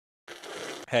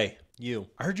Hey, you.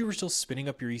 I heard you were still spinning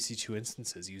up your EC2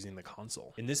 instances using the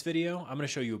console. In this video, I'm going to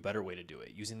show you a better way to do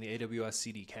it using the AWS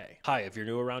CDK. Hi, if you're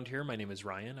new around here, my name is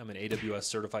Ryan. I'm an AWS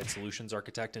certified solutions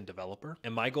architect and developer,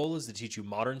 and my goal is to teach you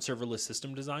modern serverless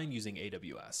system design using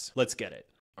AWS. Let's get it.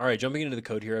 All right, jumping into the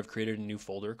code here, I've created a new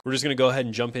folder. We're just going to go ahead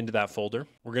and jump into that folder.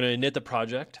 We're going to init the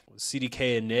project,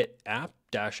 CDK init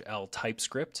app-l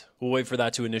Typescript. We'll wait for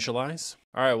that to initialize.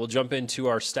 All right, we'll jump into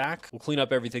our stack. We'll clean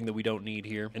up everything that we don't need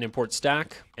here and import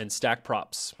stack and stack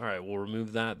props. All right, we'll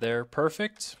remove that there.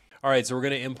 Perfect. All right, so we're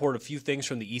going to import a few things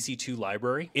from the EC2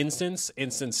 library: instance,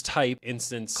 instance type,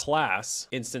 instance class,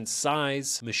 instance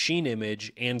size, machine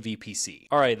image, and VPC.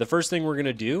 All right, the first thing we're going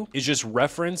to do is just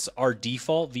reference our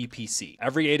default VPC.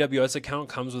 Every AWS account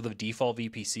comes with a default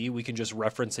VPC. We can just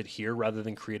reference it here rather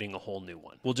than creating a whole new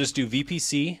one. We'll just do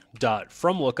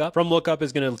VPC.fromLookup. FromLookup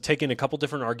is going to take in a couple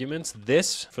different arguments.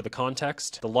 This for the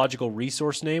context, the logical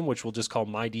resource name, which we'll just call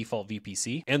my default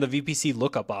VPC, and the VPC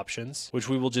lookup options, which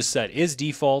we will just set is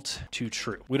default to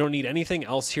true. We don't need anything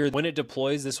else here. When it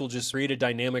deploys, this will just create a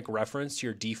dynamic reference to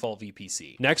your default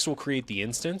VPC. Next, we'll create the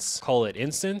instance, call it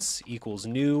instance equals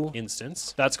new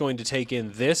instance. That's going to take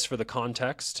in this for the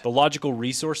context, the logical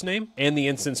resource name, and the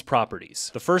instance properties.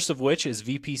 The first of which is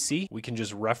VPC. We can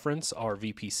just reference our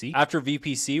VPC. After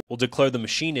VPC, we'll declare the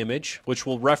machine image, which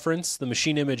will reference the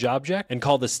machine image object and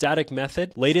call the static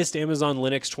method latest Amazon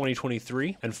Linux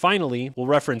 2023. And finally, we'll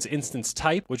reference instance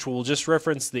type, which will just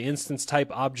reference the instance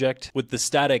type object with the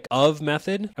static of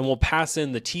method, and we'll pass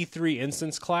in the T3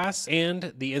 instance class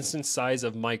and the instance size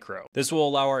of micro. This will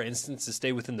allow our instance to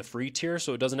stay within the free tier,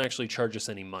 so it doesn't actually charge us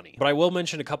any money. But I will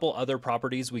mention a couple other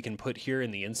properties we can put here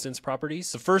in the instance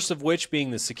properties. The first of which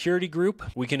being the security group.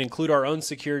 We can include our own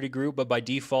security group, but by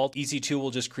default, EC2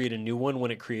 will just create a new one when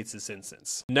it creates this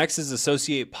instance. Next is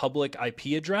associate public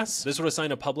IP address. This would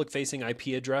assign a public-facing IP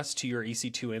address to your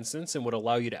EC2 instance and would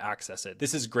allow you to access it.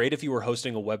 This is great if you were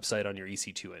hosting a website on your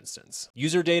EC2 instance.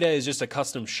 User data is just a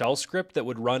custom shell script that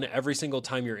would run every single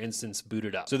time your instance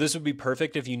booted up. So this would be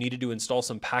perfect if you needed to install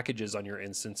some packages on your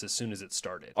instance as soon as it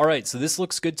started. All right, so this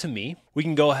looks good to me. We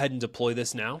can go ahead and deploy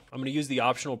this now. I'm going to use the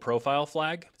optional profile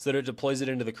flag so that it deploys it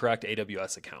into the correct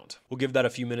AWS account. We'll give that a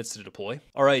few minutes to deploy.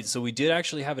 All right, so we did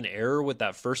actually have an error with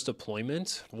that first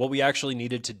deployment. What we actually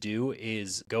needed to do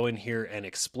is go in here and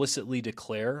explicitly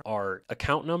declare our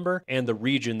account number and the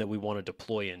region that we want to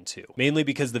deploy into. Mainly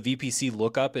because the VPC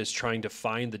lookup is trying to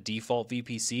find the default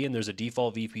VPC, and there's a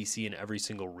default VPC in every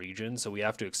single region. So we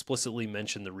have to explicitly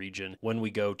mention the region when we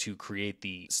go to create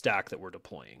the stack that we're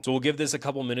deploying. So we'll give this a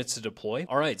couple minutes to deploy.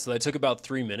 All right, so that took about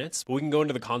 3 minutes, but we can go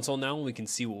into the console now and we can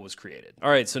see what was created. All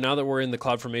right, so now that we're in the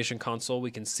CloudFormation console,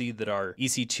 we can see that our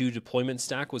EC2 deployment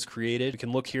stack was created. We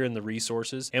can look here in the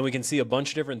resources and we can see a bunch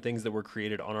of different things that were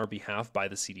created on our behalf by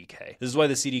the CDK. This is why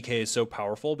the CDK is so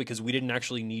powerful, because we didn't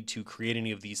actually need to create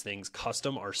any of these things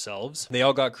custom ourselves. They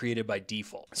all got created by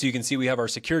default. So you can see we have our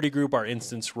security group, our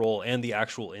instance role, and the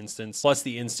actual instance, plus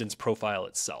the instance profile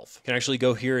itself. We can actually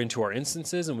go here into our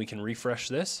instances and we can refresh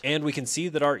this, and we can see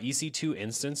that our EC2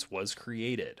 instance was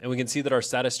created. And we can see that our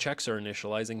status checks are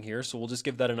initializing here, so we'll just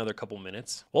give that another couple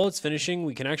minutes. While it's finishing,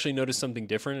 we can actually notice something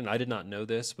different, and I did not know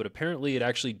this, but apparently it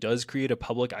actually does create a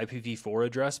public IPv4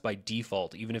 address by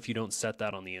default, even if you don't set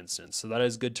that on the instance. So that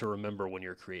is good to remember when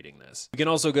you're creating this. We can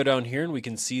also go down here and we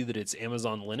can see that it's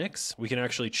Amazon Linux. We can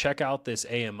actually check out this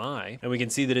AMI, and we can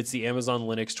see that it's the Amazon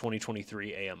Linux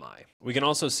 2023 AMI. We can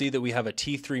also see that we have a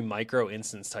T3 micro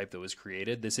instance type that was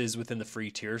created. This is within the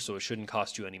free tier, so it shouldn't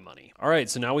cost you any money. All right,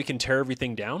 so now we can tear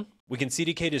everything down. We can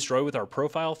CDK destroy with our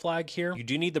profile flag here. You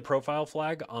do need the profile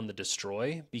flag on the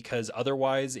destroy, because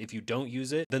otherwise, if you don't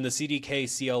use it, then the CDK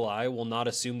CLI will not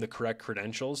assume the correct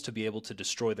credentials to be able to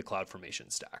destroy the CloudFormation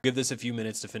stack. Give this a few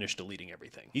minutes to finish deleting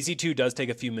everything. EC2 does take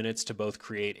a few minutes to both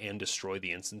create and destroy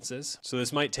the instances, so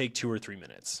this might take 2 or 3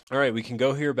 minutes. All right, we can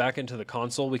go here back into the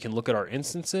console. We can look at our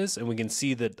instances, and we can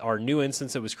see that our new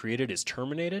instance that was created is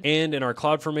terminated. And in our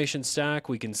CloudFormation stack,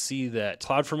 we can see that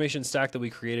CloudFormation stack that we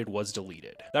created was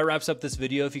deleted. That wraps up this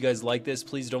video. If you guys like this,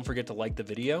 please don't forget to like the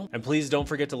video, and please don't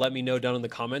forget to let me know down in the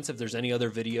comments if there's any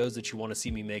other videos that you want to see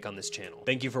me make on this channel.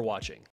 Thank you for watching.